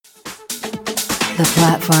The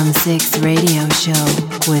Platform 6 radio show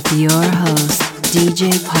with your host,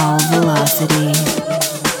 DJ Paul Velocity.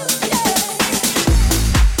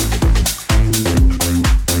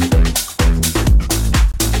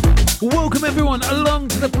 Welcome everyone along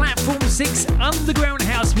to the Platform 6 Underground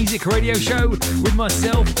House Music Radio Show with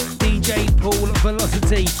myself, DJ Paul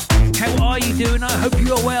Velocity. How are you doing? I hope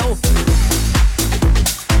you are well.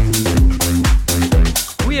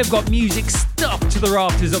 We have got music stuffed to the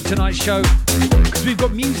rafters of tonight's show because we've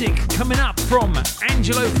got music coming up from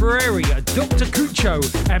Angelo Ferreri, Dr. Kucho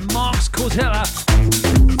and Mark's Cortella.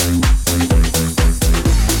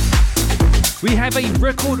 We have a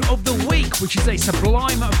record of the week, which is a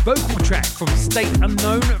sublime vocal track from State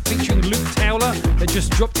Unknown featuring Luke Towler that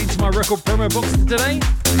just dropped into my record promo box today.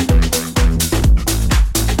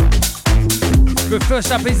 But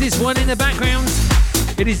first up is this one in the background.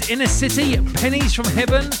 It is Inner City, Pennies from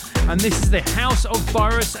Heaven, and this is the House of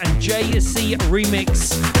Boris and JC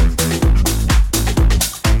remix.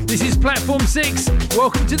 This is Platform 6.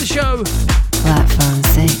 Welcome to the show. Platform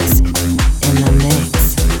 6 in the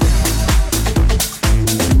mix.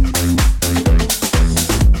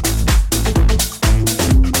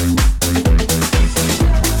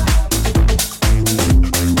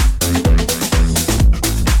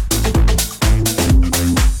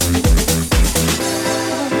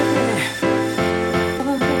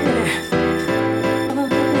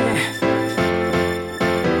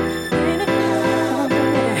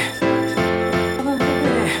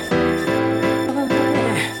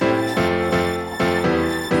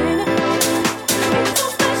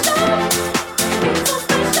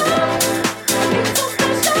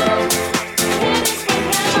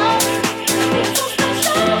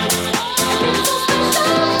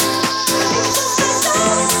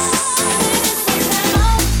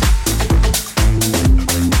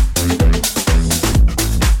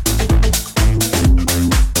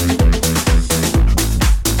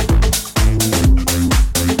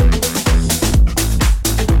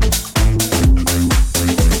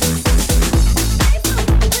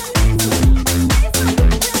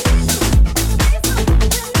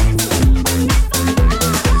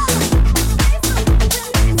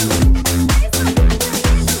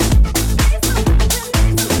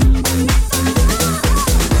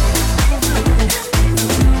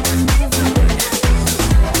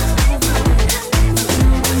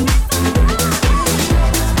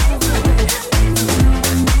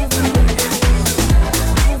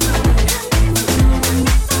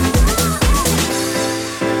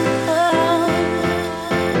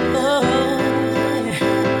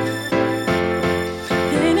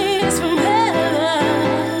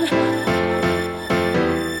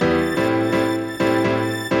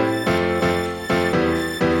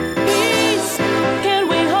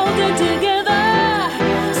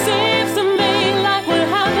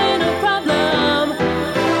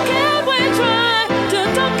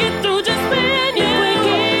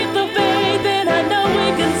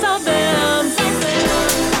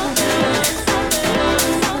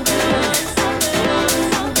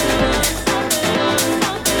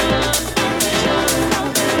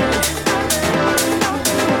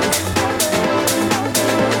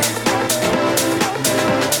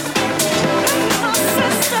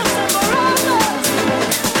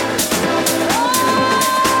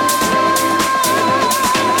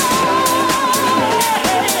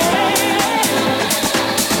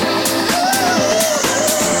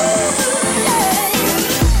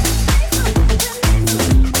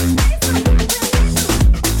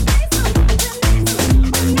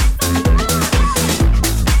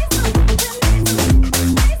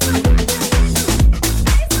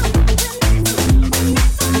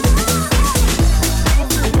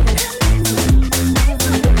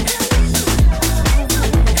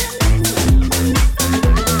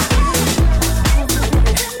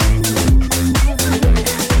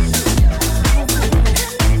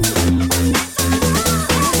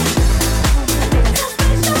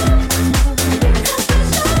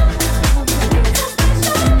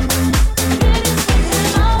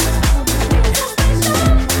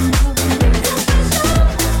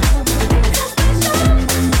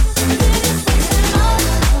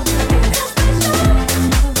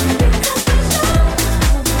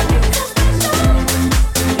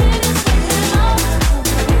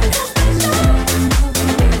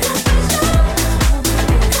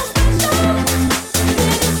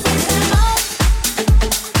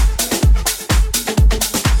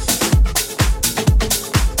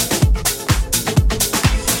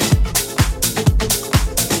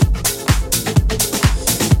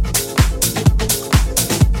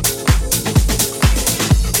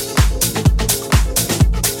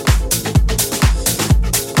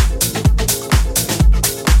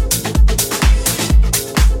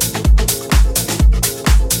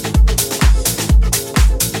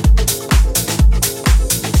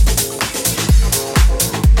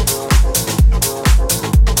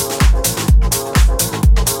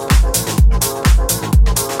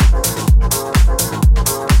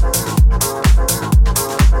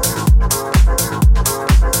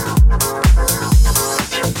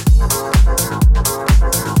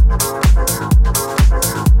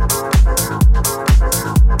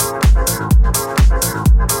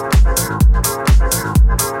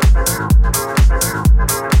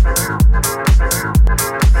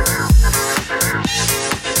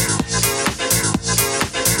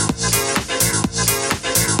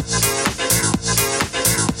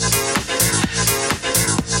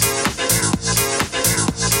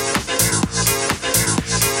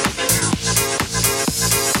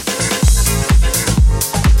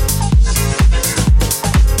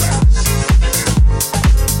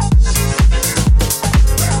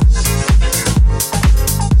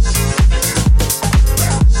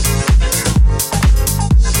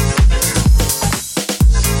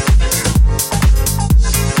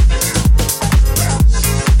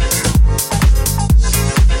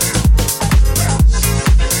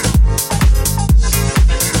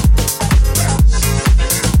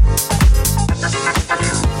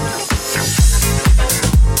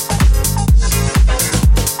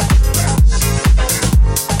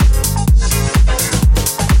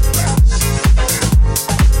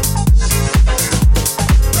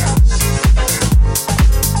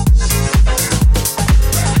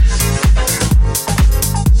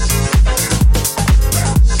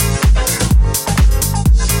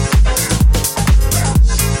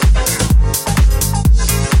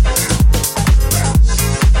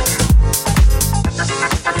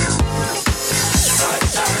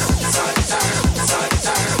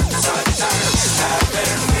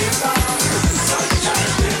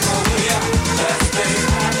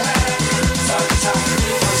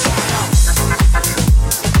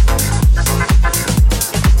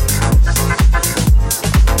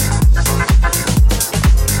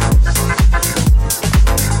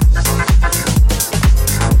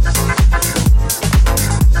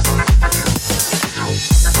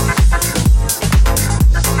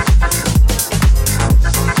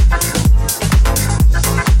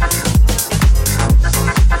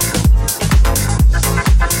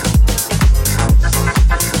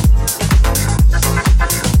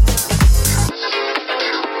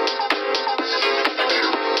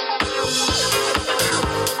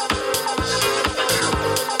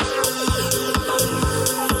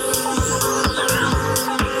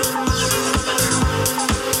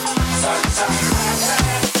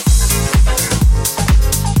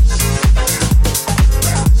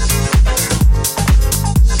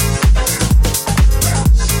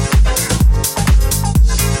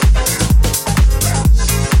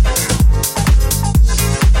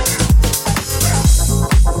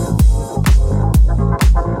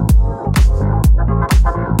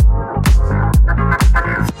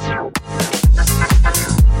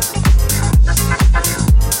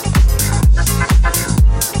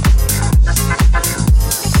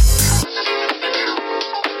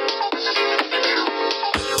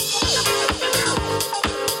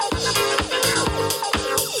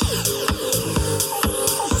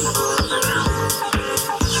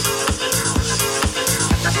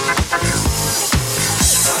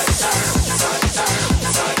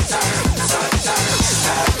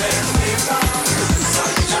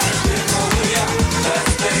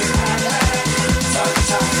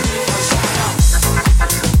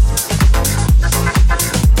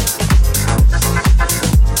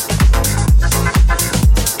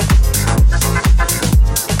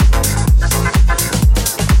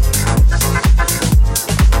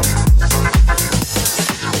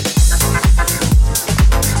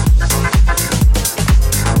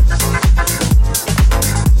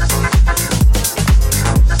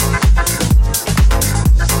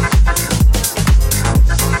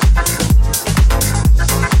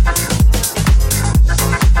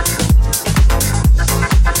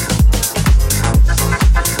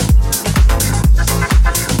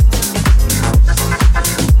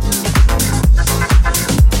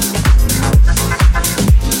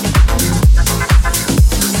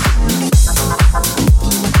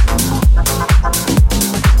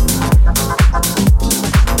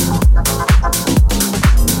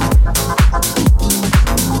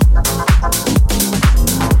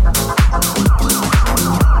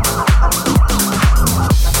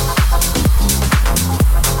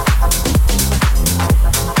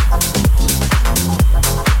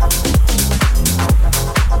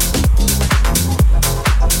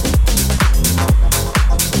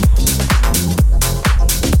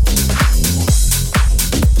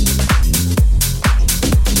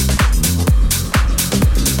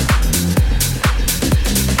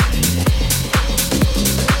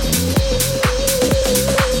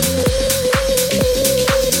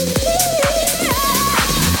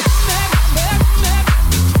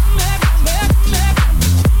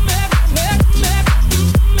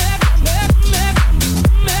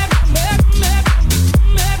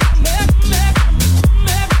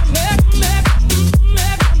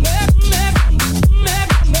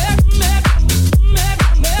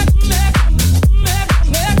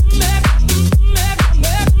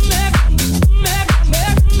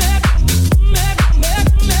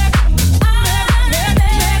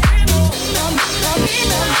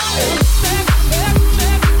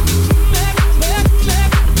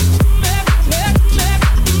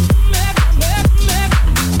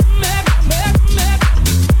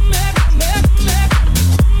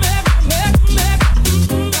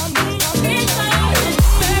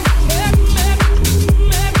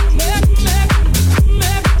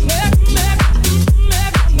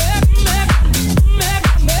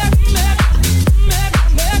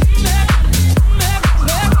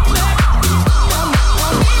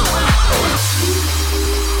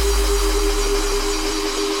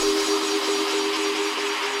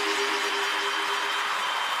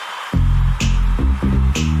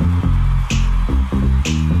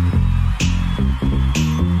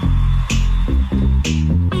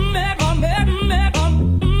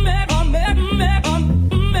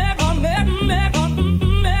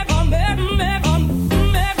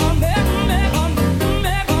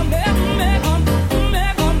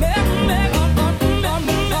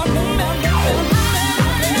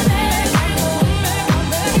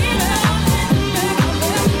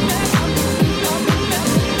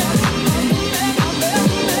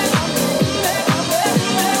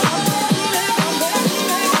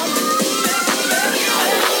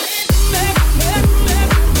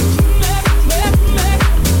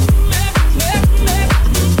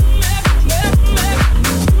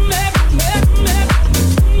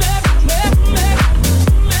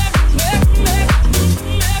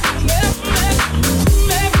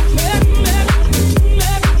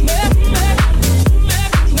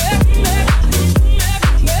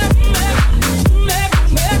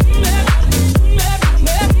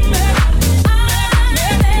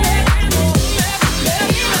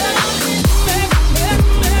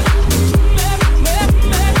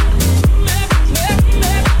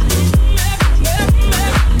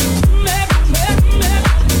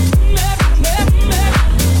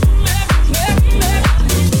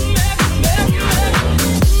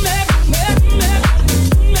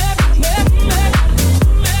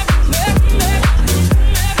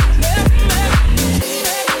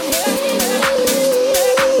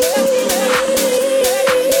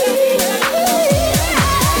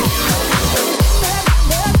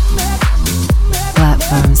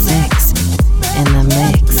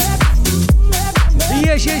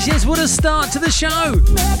 Yes, what a start to the show.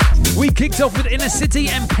 We kicked off with Inner City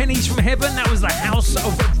and Pennies from Heaven. That was the House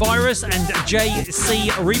of Virus and JC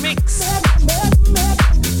remix.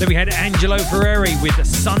 Then we had Angelo Ferreri with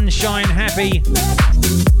Sunshine Happy.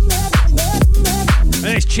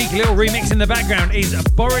 And this cheeky little remix in the background is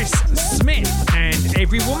Boris Smith and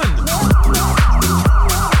Every Woman.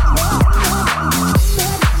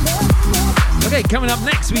 Okay, coming up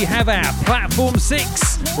next we have our Platform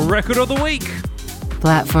 6 Record of the Week.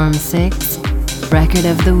 Platform 6 Record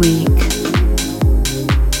of the Week.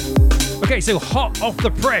 Okay, so hot off the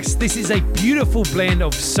press, this is a beautiful blend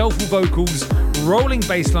of soulful vocals, rolling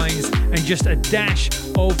bass lines, and just a dash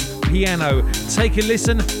of piano. Take a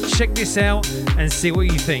listen, check this out, and see what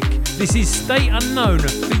you think. This is Stay Unknown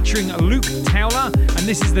featuring Luke Towler, and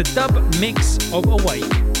this is the dub mix of Awake.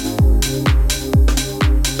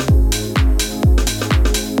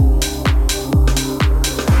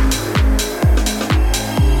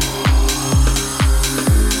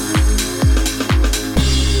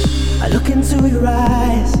 Look into your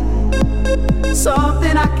eyes,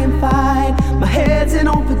 something I can find. My head's in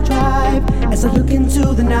overdrive as I look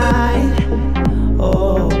into the night.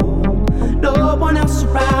 Oh, no one else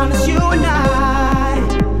around, it's you and I.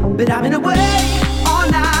 But I've been awake all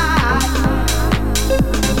night,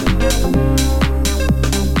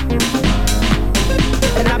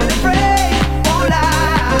 and I've been afraid, won't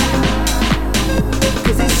lie.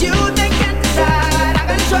 'Cause it's you that can't decide. I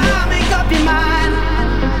gotta try to make up your mind.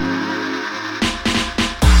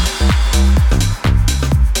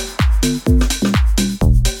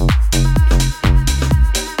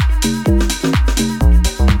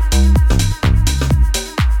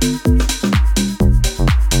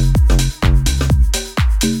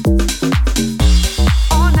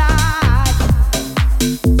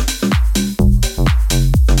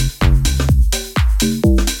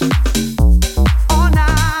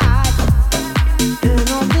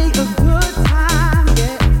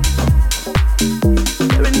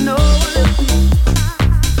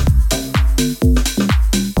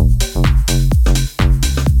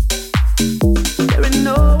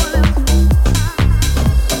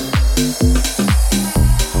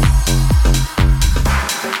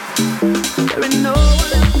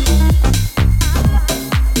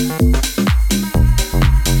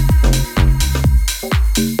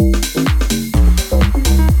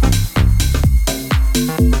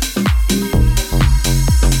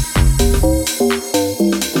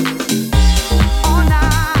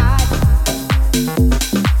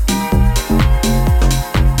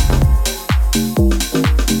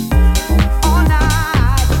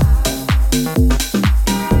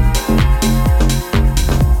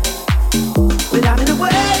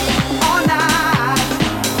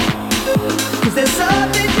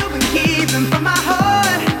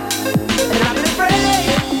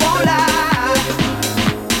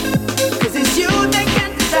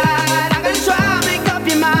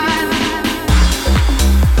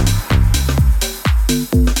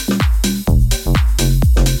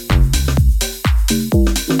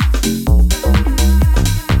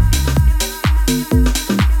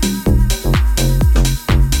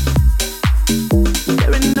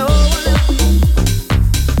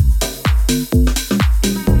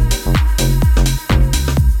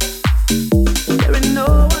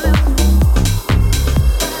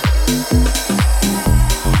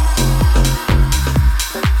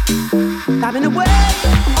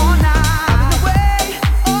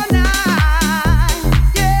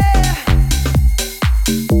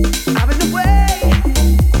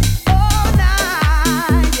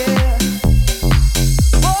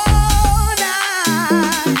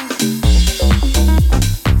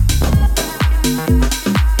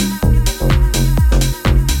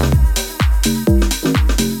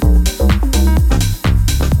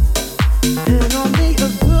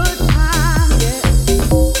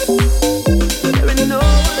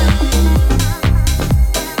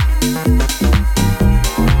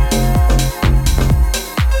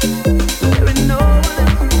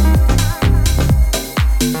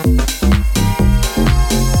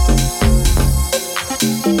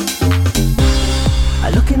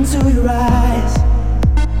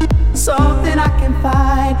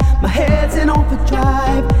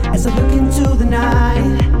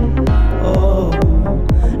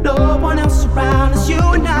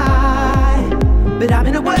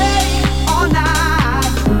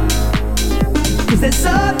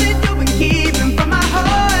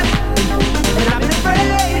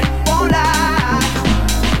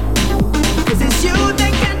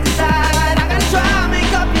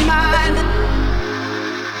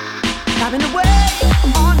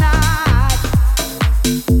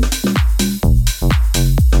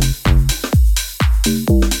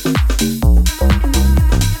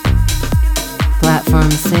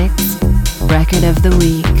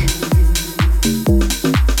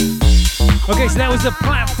 was a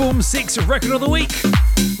Platform 6 Record of the Week,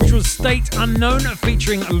 which was State Unknown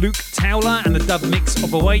featuring Luke Towler and the dub mix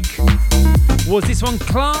of Awake. Was this one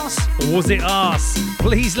class or was it arse?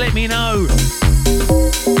 Please let me know.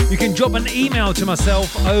 You can drop an email to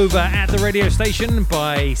myself over at the radio station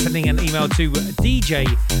by sending an email to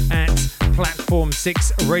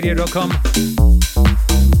dj@platform6radio.com,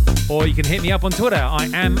 or you can hit me up on Twitter.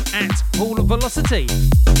 I am at Paul Velocity.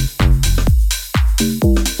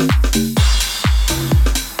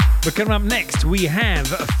 But coming up next, we have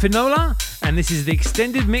Fynolla, and this is the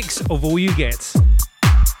extended mix of All You Get.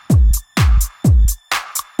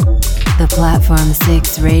 The Platform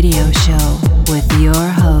 6 radio show with your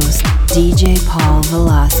host, DJ Paul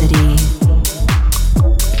Velocity.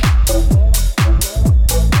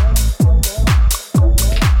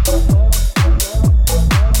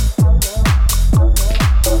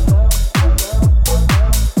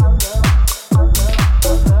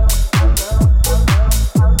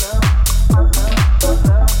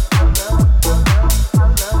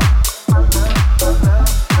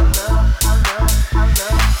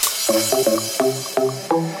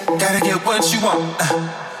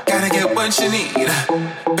 Gotta get what you need.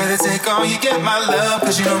 Better take all you get, my love,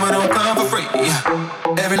 cause you know it don't come for free.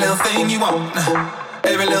 Every little thing you want,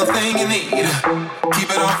 every little thing you need.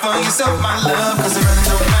 Keep it all for yourself, my love, cause it really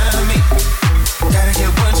don't matter to me. Gotta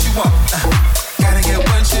get what you want, gotta get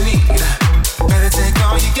what you need. Better take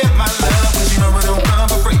all you get, my love, cause you know it don't come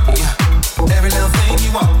for free. Every little thing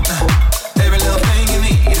you want, every little thing you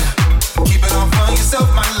need. Keep it all for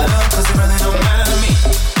yourself, my love, cause it really don't matter to me.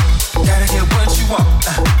 Gotta get what you want,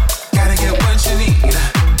 gotta get what you need.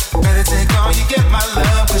 Better take all you get, my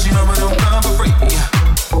love, cause you know it don't come for free.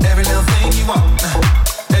 Every little thing you want,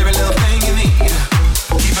 every little thing you need.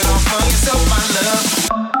 Keep it all for yourself, my love.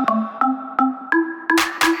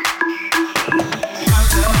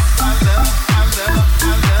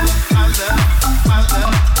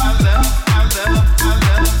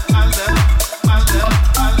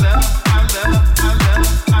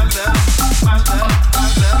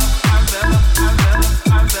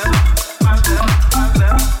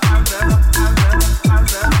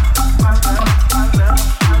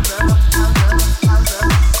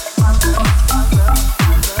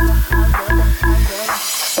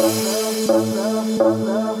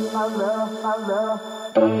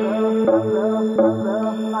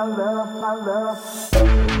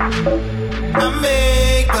 I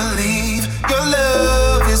make believe your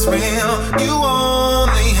love is real. You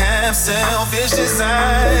only have selfish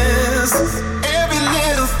desires. Every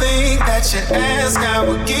little thing that you ask, I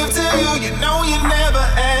will give to you. You know you never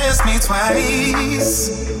ask me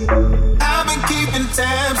twice. I've been keeping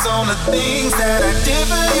tabs on the things that I did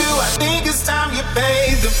for you. I think it's time you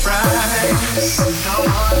pay the price. No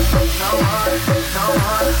one, no one, no one, no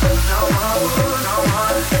one, no one, no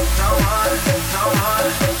one, no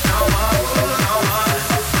one, no one.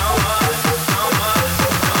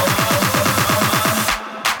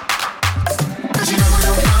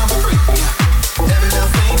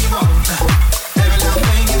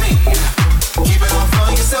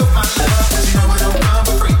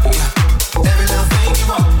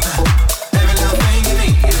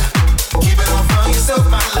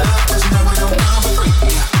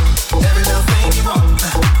 Every little thing you want,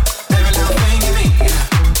 every little thing you need.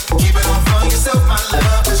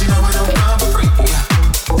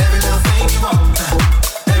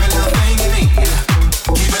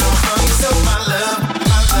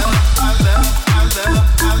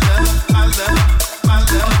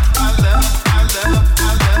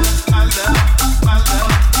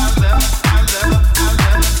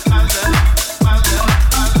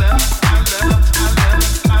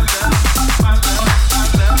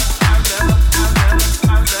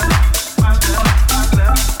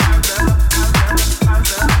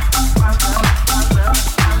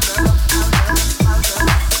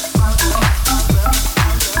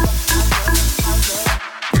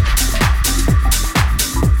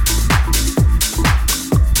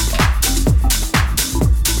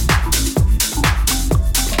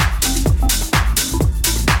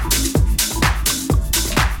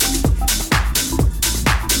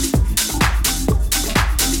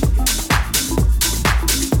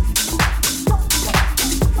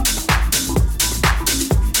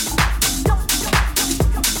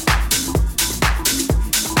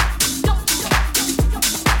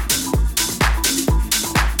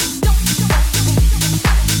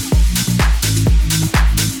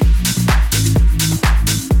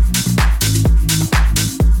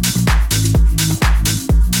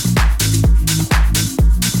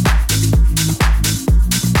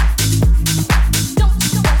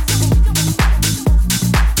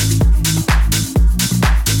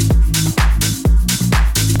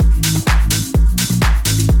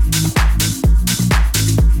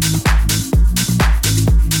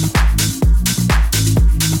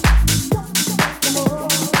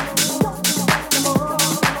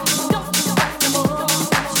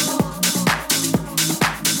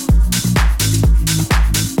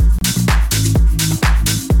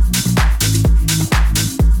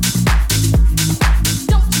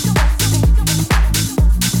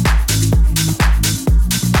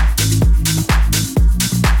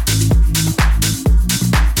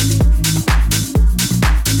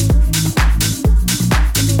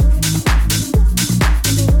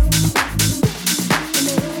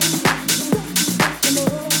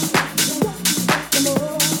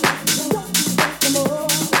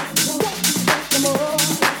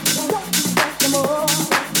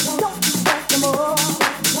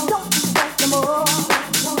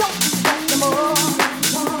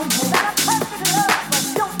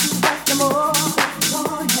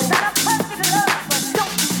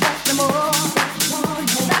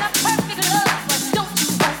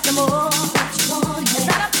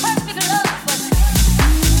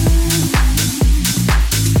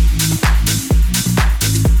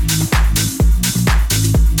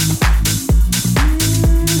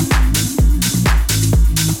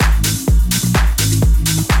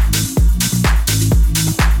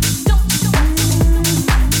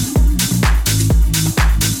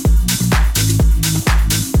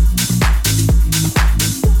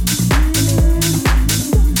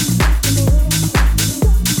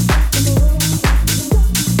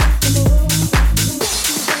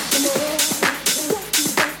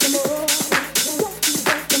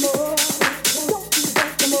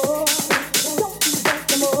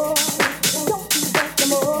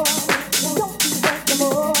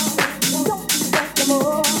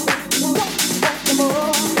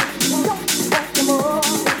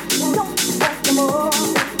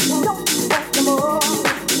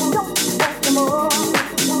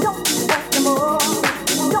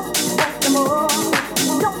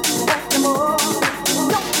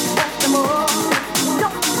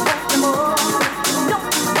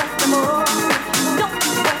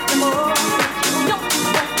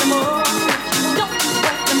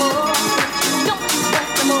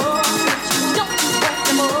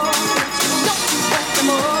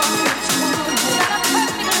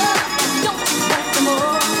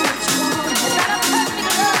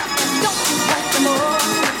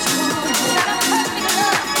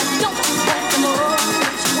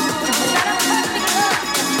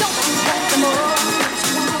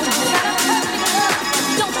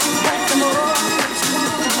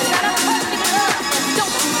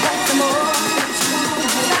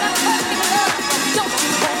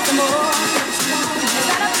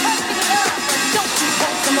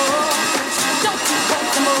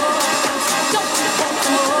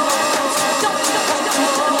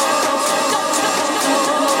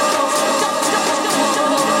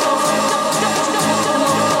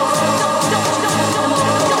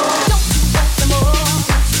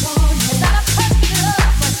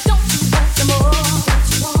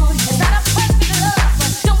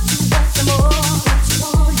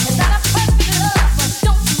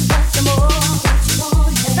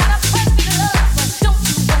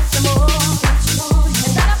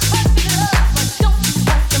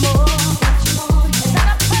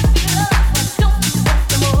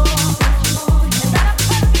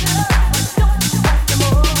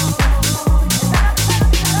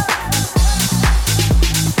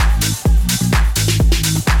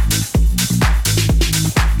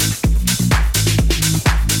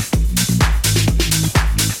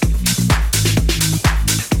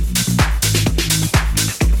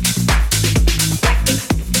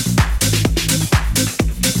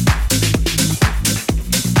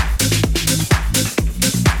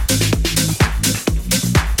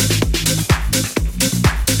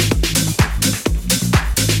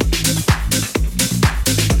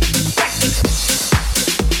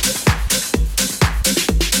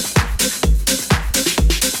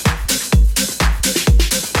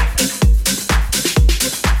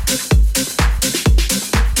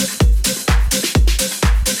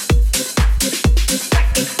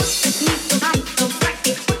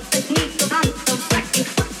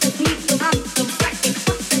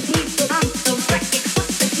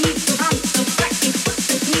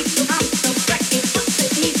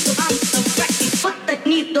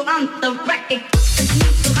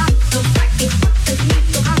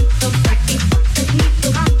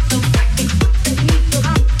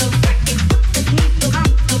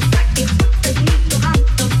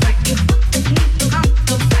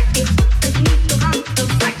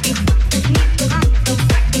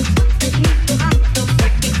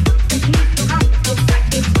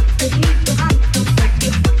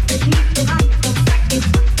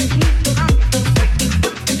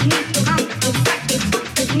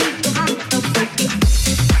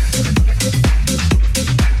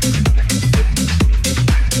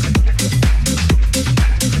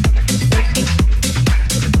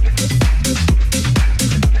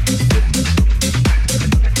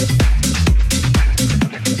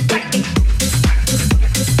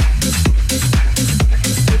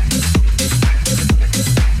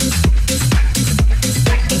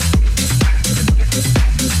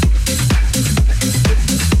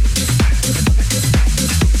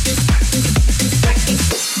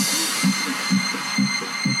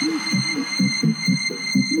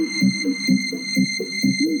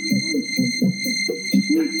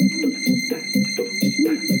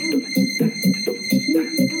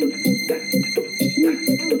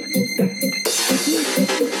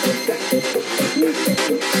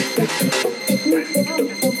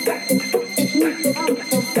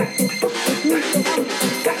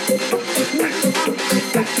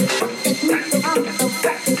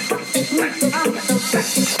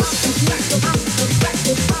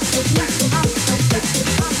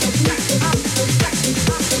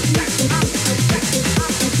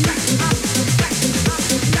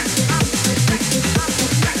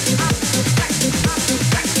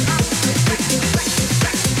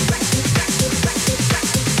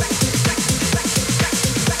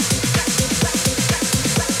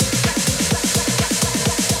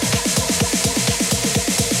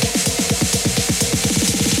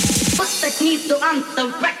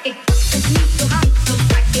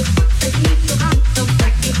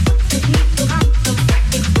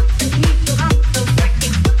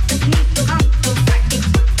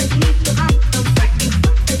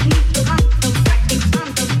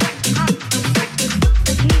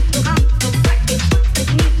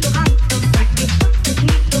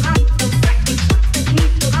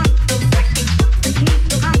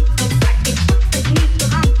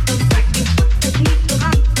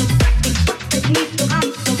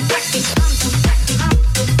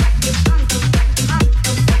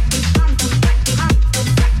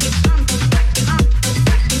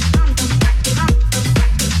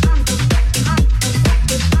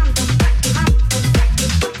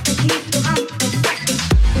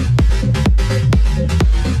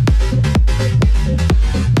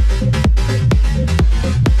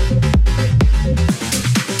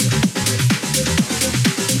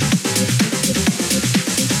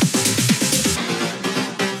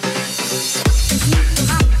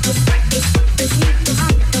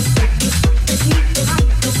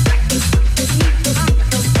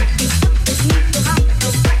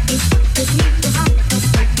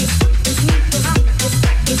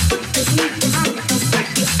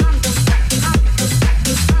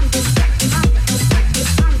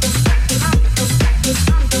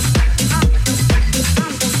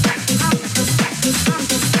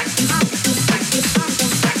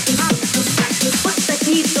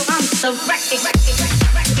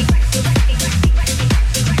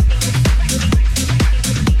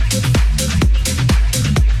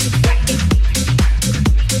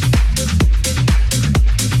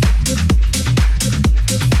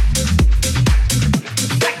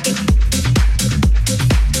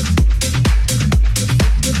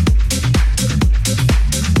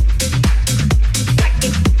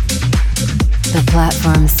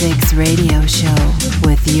 Platform 6 radio show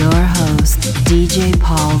with your host, DJ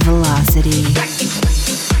Paul Velocity.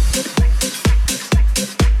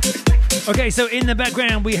 Okay, so in the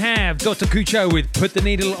background we have Dr. Kucho with Put the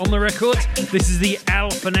Needle on the Record. This is the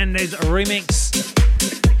Al-Fernandez remix.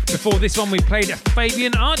 Before this one we played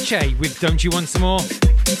Fabian Arche with Don't You Want Some More.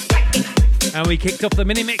 And we kicked off the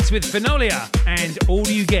mini mix with Fynolla and All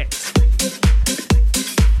You Get.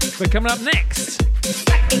 But coming up next,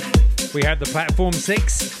 we have the Platform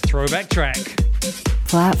 6 throwback track.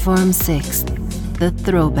 Platform 6, the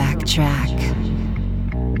throwback track.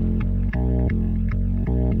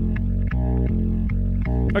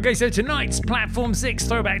 Okay, so tonight's Platform 6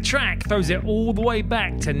 throwback track throws it all the way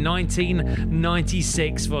back to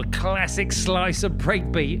 1996 for a classic slice of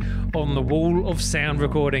breakbeat on the Wall of Sound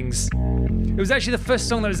recordings. It was actually the first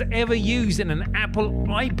song that was ever used in an Apple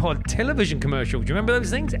iPod television commercial. Do you remember those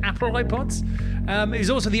things? Apple iPods? It was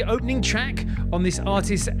also the opening track on this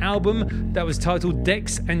artist's album that was titled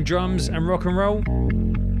Decks and Drums and Rock and Roll.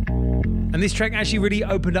 And this track actually really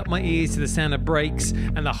opened up my ears to the sound of breaks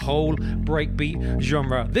and the whole breakbeat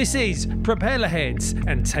genre. This is Propellerheads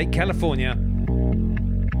and Take California.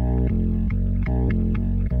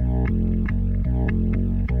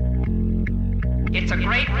 It's a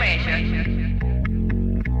great pleasure.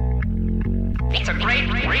 It's a great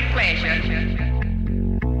pleasure.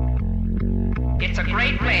 It's a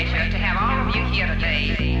great pleasure to have all of you here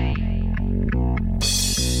today.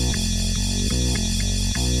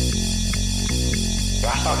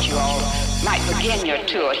 I thought you all might begin your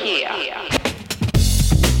tour here.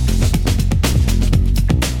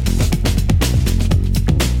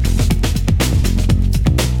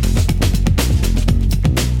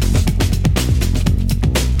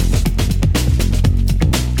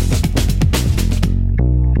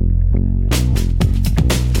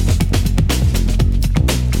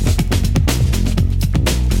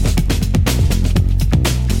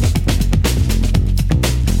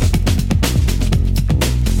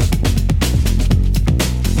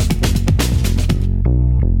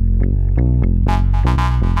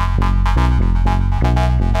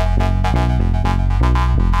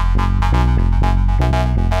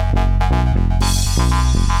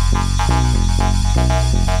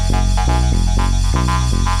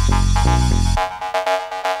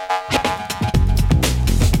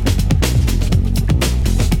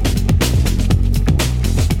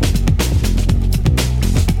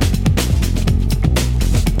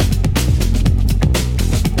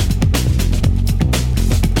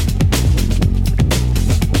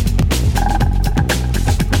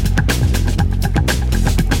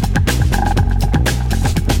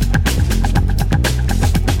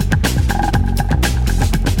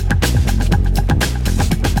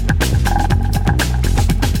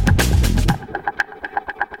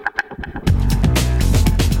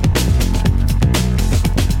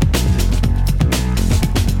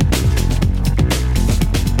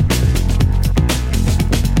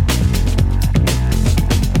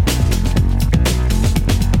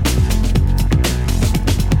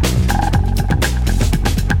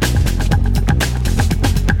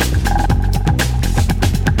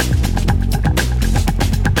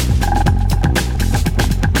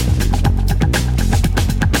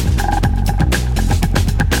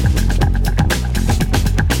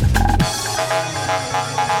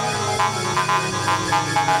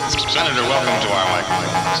 welcome to our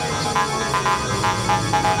microphones.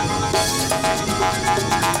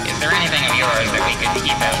 Is there anything of yours that we could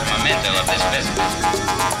keep as a memento of this visit?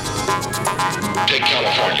 Take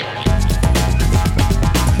California.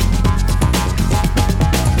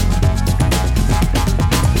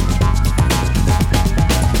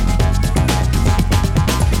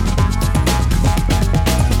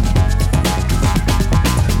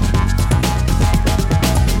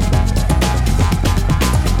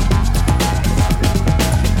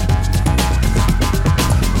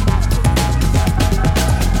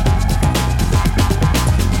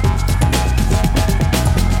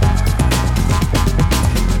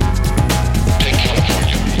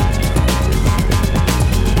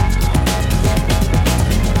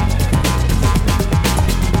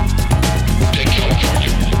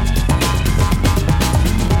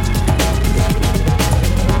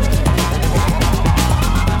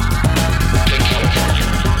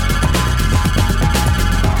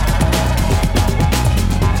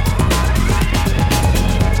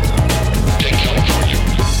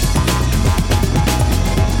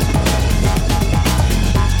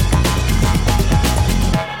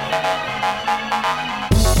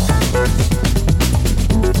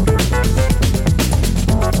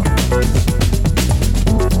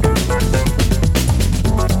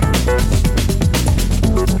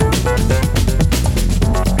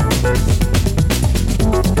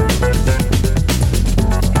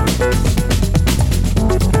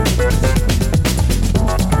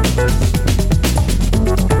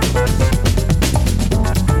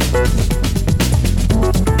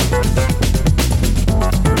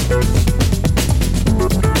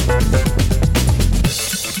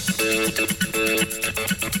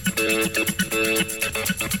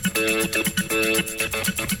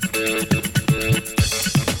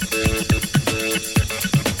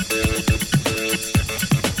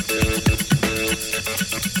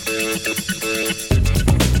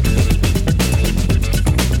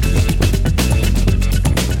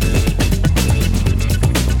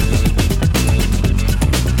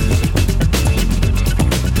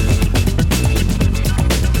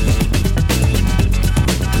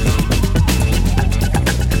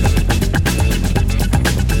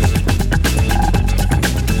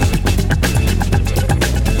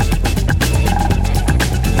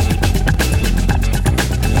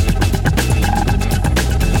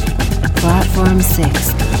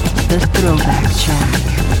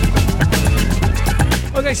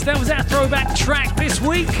 So that was our throwback track this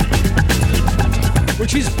week,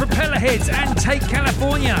 which is Propellerheads and Take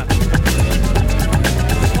California.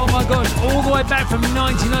 Oh my gosh, all the way back from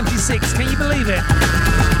 1996, can you believe it?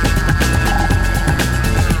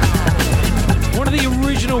 One of the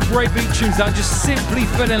original breakbeat tunes that I just simply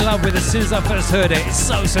fell in love with as soon as I first heard it. It's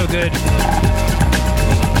so, so good.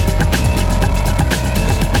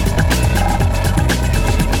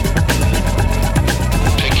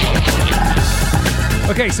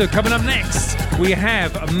 Okay, so coming up next, we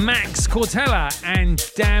have Max Cortella and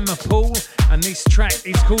Damn Paul, and this track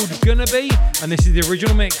is called Gonna Be, and this is the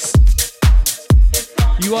original mix.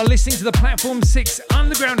 You are listening to the Platform 6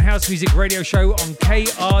 Underground House Music Radio Show on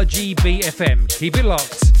KRGB FM. Keep it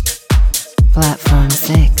locked. Platform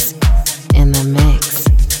 6 in the mix.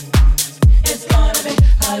 It's gonna be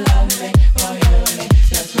a lovely for you and me.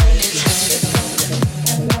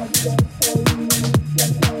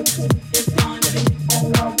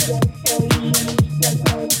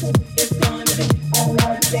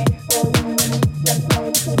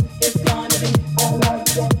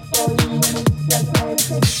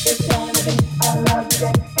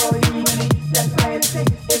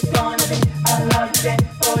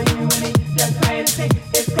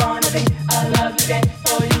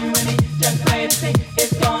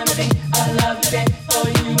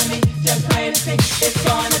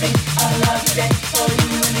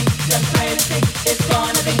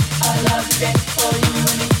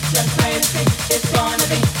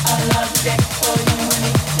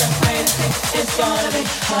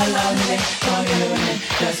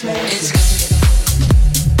 Just wait. It's gonna be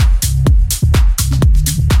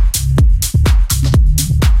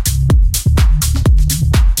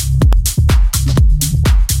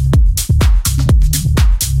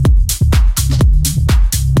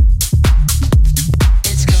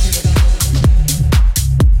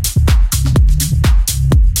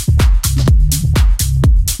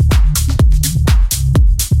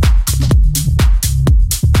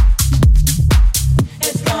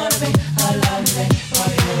lovely for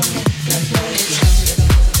you.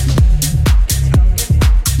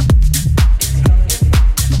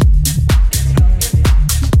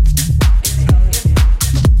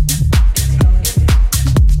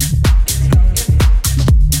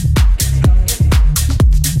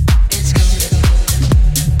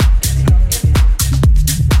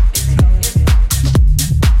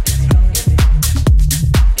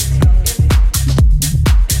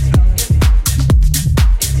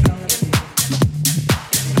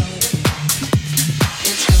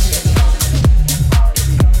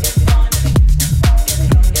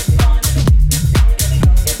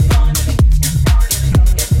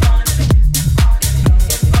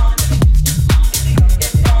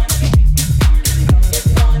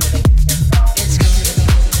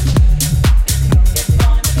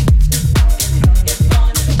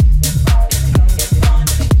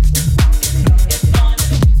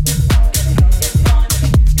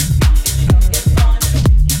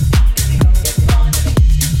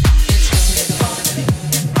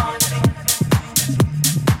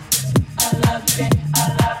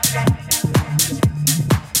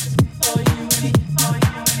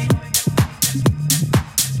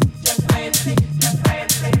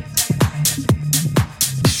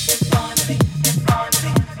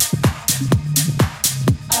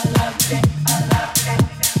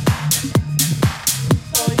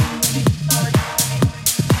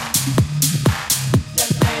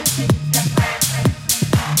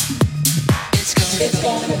 It's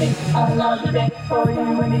gonna be a lovely day for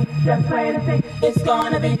you and me. Just wait and see. It's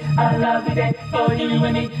gonna be a lovely day for you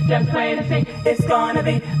and me. Just wait and see. It's gonna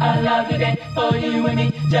be a lovely day for you and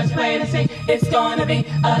me. Just wait and see. It's gonna be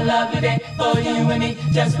a lovely day for you and me.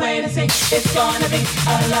 Just wait and see. It's gonna be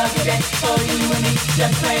a lovely day for you and me.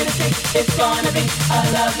 Just wait and see. It's gonna be a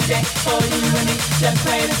lovely day for you and me. Just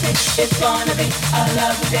wait and see. It's gonna be a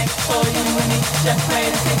lovely day for you and me. Just wait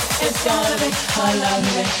and see. It's gonna be a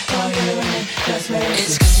lovely day for you and me. Just wait and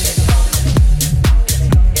see.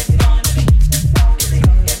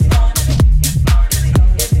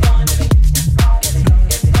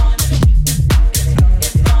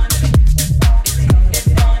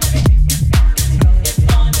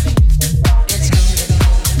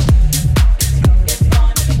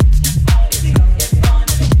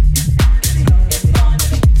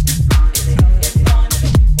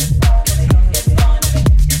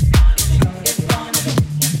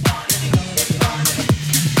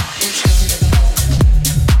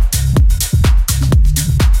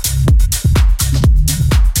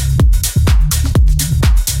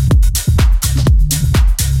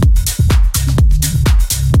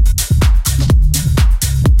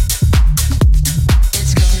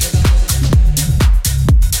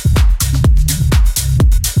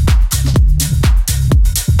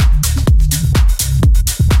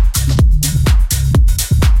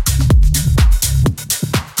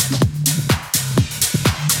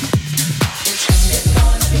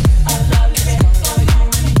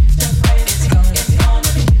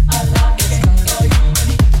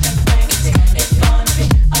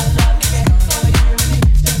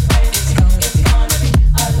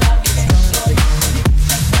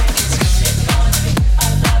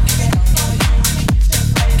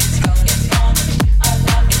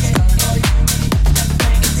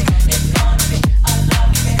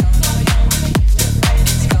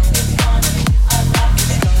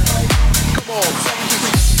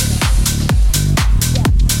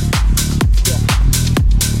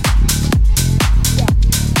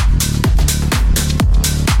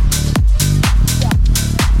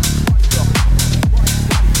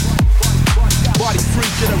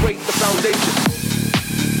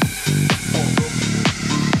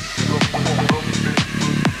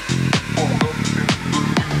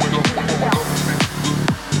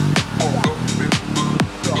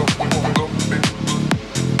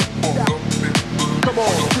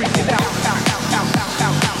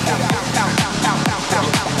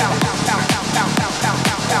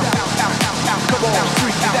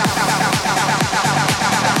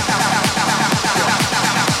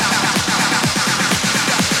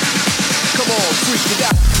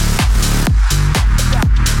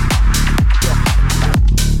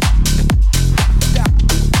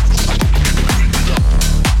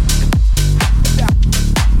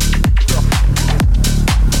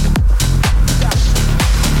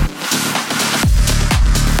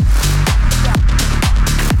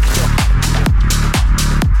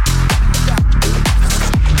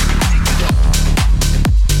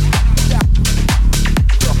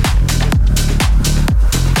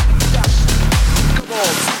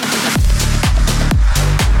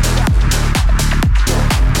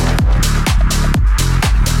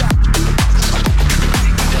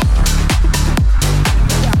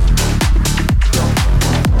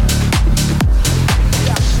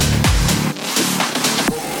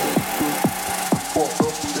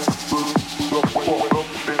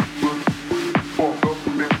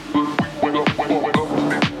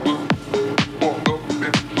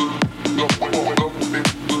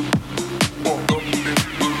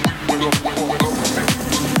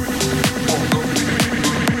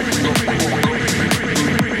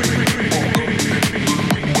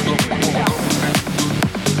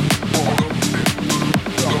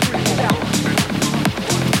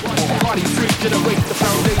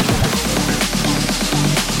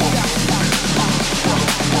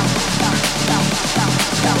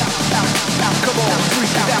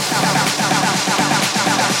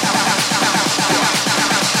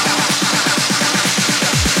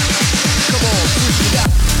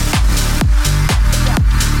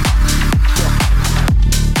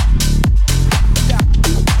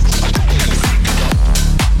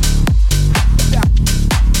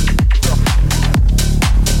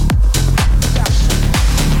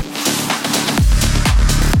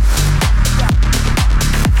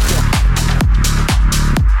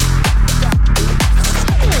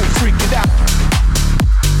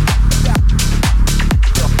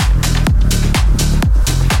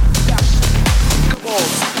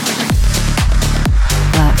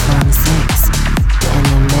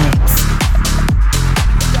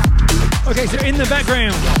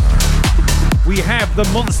 we have the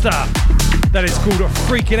monster that is called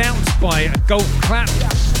Freak It Out by Golf Clap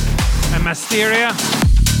and Masteria.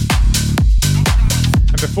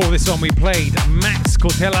 And before this one we played Max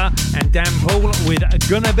Cortella and Dan Paul with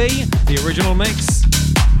Gonna Be, the original mix.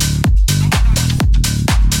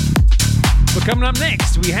 But coming up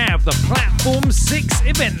next we have the Platform 6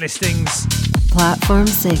 event listings. Platform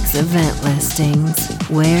 6 event listings,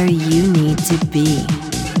 where you need to be.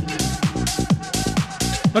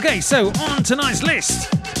 Okay, so on tonight's list,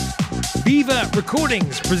 Viva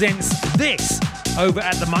Recordings presents this over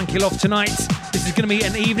at the Monkey Loft tonight. This is going to be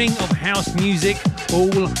an evening of house music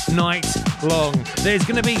all night long. There's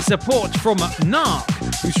going to be support from Narc,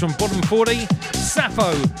 who's from Bottom 40,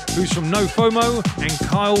 Sappho, who's from No FOMO, and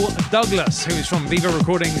Kyle Douglas, who is from Viva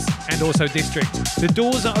Recordings and also District. The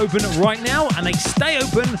doors are open right now and they stay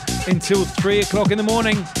open until 3 o'clock in the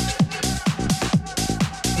morning.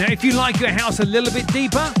 Now, if you like your house a little bit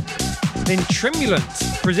deeper, then Tremulant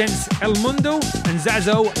presents El Mundo and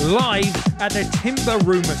Zazo live at the Timber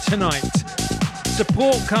Room tonight.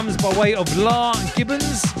 Support comes by way of La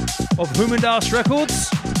Gibbons of Humandas Records,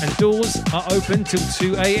 and doors are open till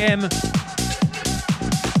 2 a.m.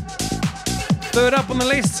 Third up on the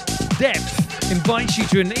list, Depth invites you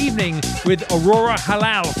to an evening with Aurora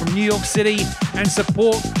Halal from New York City and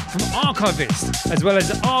support from Archivist, as well as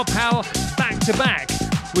our pal Back to Back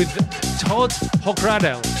with Todd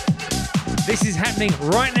Hocradel. This is happening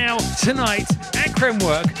right now, tonight, at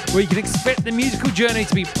Kremwork, where you can expect the musical journey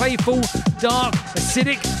to be playful, dark,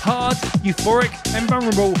 acidic, hard, euphoric, and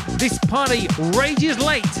vulnerable. This party rages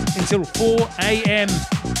late until 4 a.m.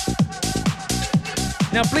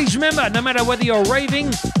 Now, please remember, no matter whether you're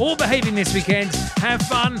raving or behaving this weekend, have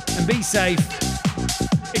fun and be safe.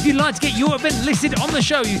 If you'd like to get your event listed on the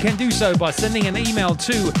show, you can do so by sending an email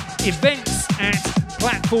to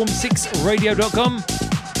events@platform6radio.com.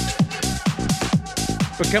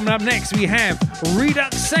 But coming up next, we have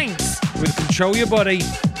Redux Saints with Control Your Body.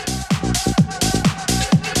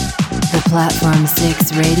 The Platform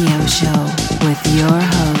 6 radio show with your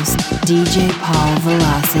host, DJ Paul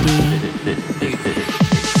Velocity.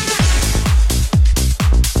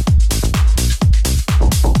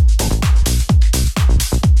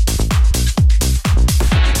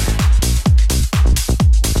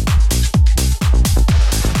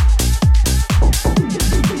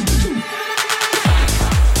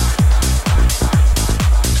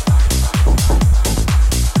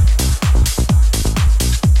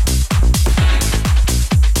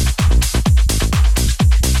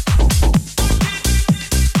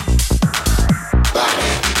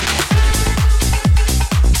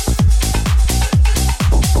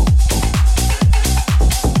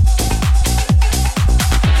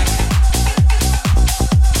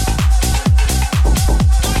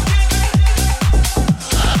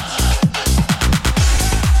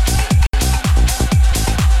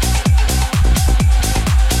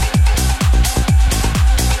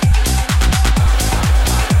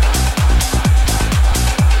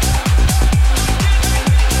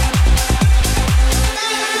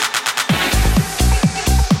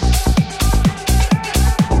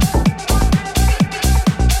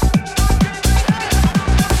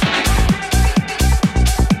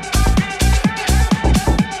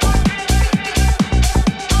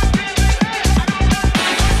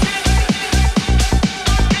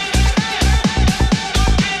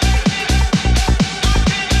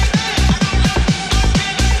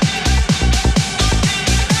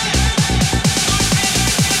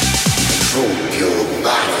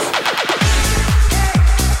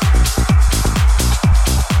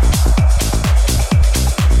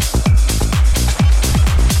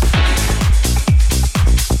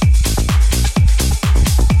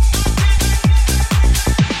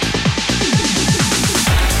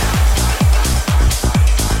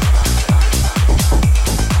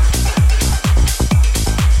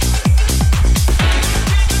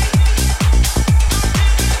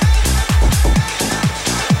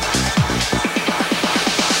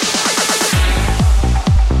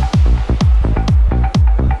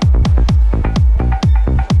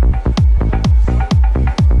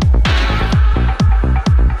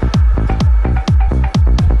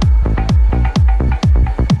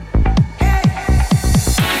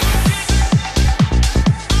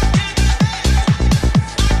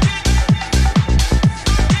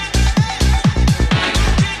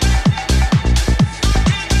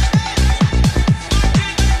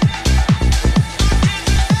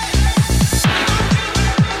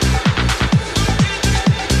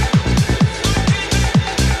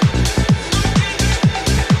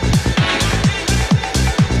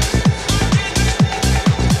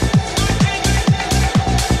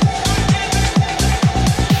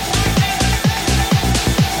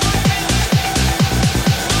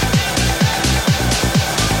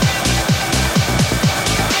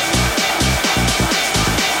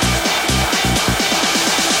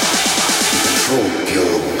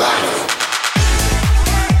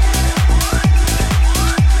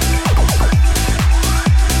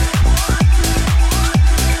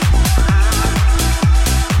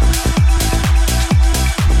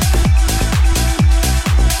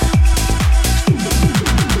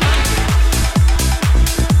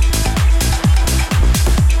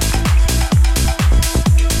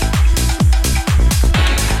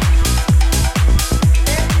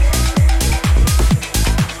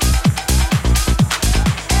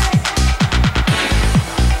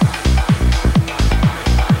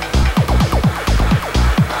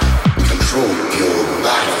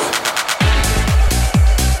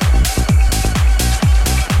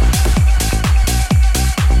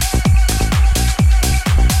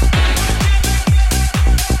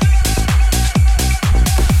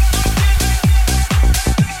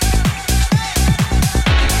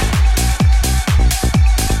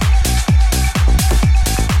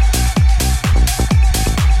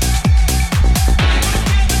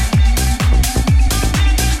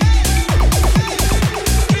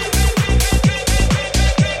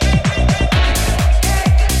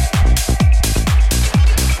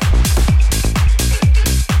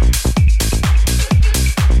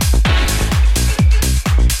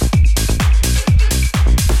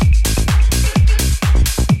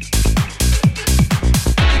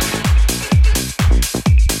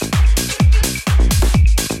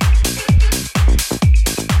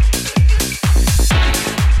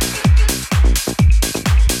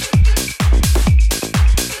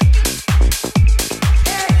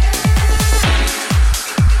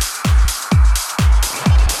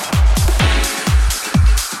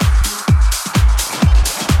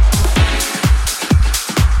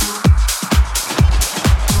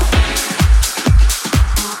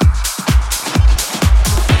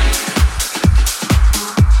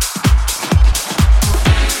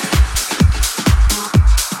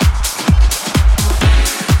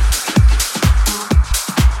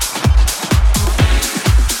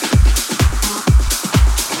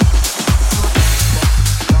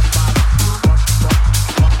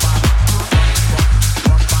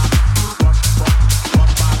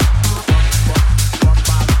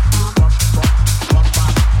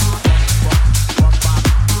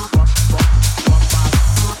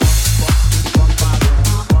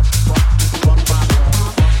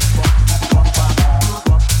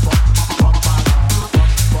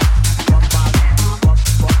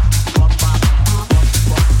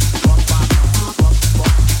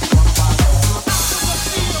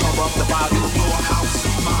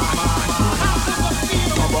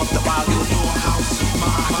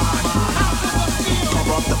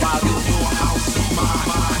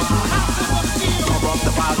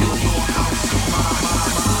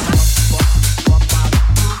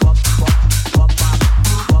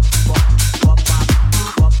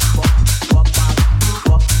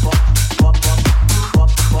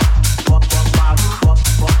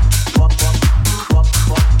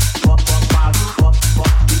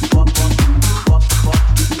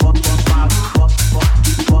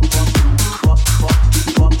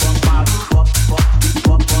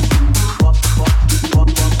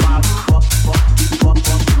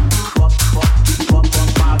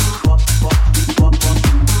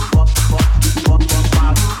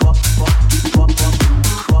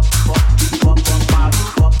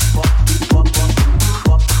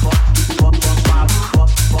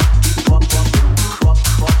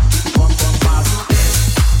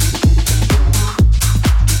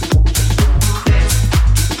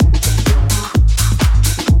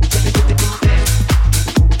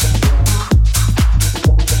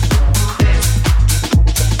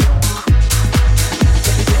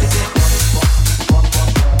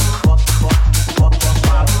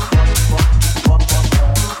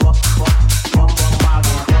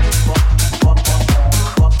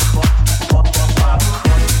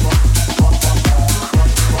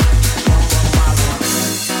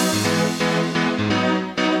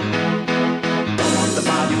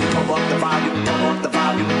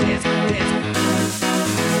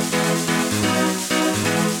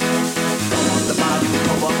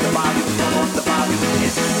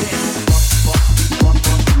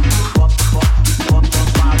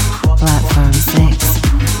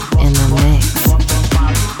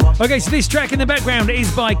 Okay, so this track in the background is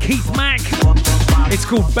by Keith Mack. It's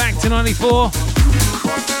called Back to 94.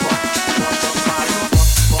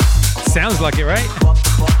 Sounds like it, right?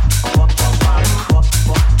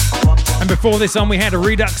 And before this on, we had a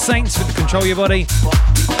Redux Saints with the Control Your Body.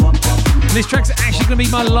 And this track's actually going to be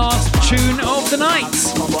my last tune of the night.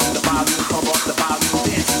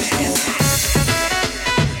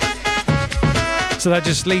 So that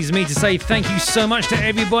just leaves me to say thank you so much to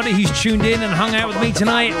everybody who's tuned in and hung out with me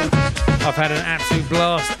tonight. I've had an absolute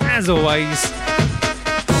blast, as always.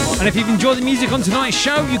 And if you've enjoyed the music on tonight's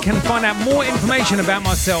show, you can find out more information about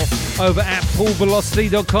myself over at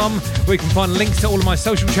paulvelocity.com, where you can find links to all of my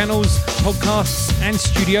social channels, podcasts, and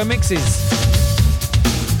studio mixes.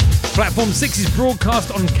 Platform 6 is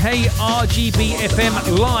broadcast on KRGB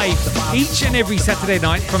FM live each and every Saturday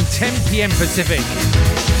night from 10 p.m. Pacific.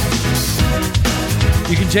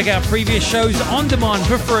 You can check out previous shows on demand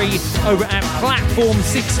for free over at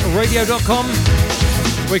platform6radio.com,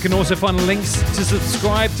 where you can also find links to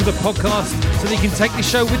subscribe to the podcast so that you can take the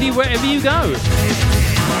show with you wherever you go.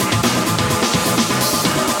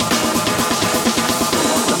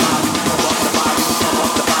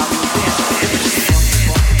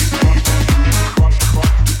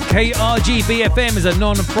 KRGB FM is a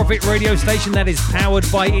non-profit radio station that is powered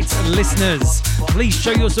by its listeners. Please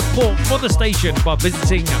show your support for the station by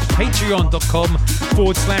visiting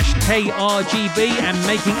patreon.com/KRGB and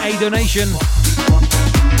making a donation.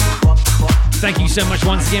 Thank you so much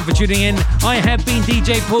once again for tuning in. I have been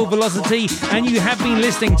DJ Paul Velocity, and you have been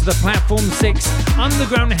listening to the Platform 6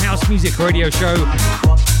 Underground House Music Radio Show.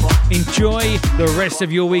 Enjoy the rest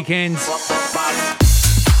of your weekend.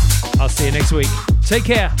 I'll see you next week. Take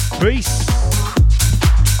care. Peace.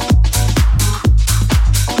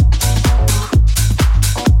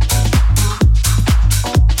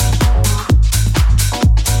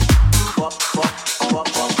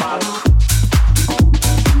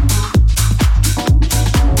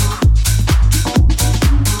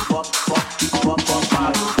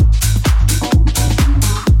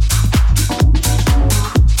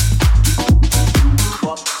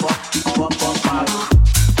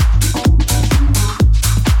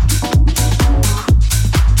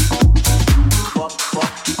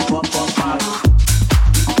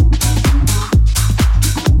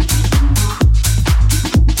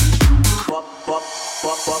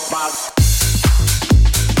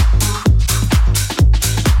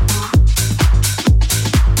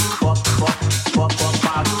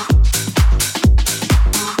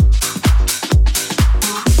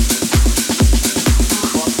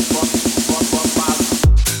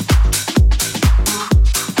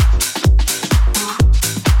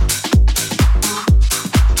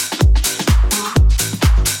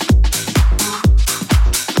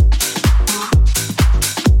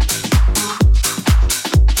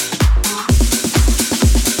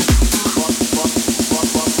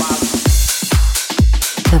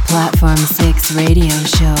 Radio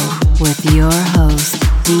Show with your host,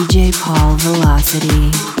 DJ Paul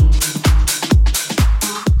Velocity.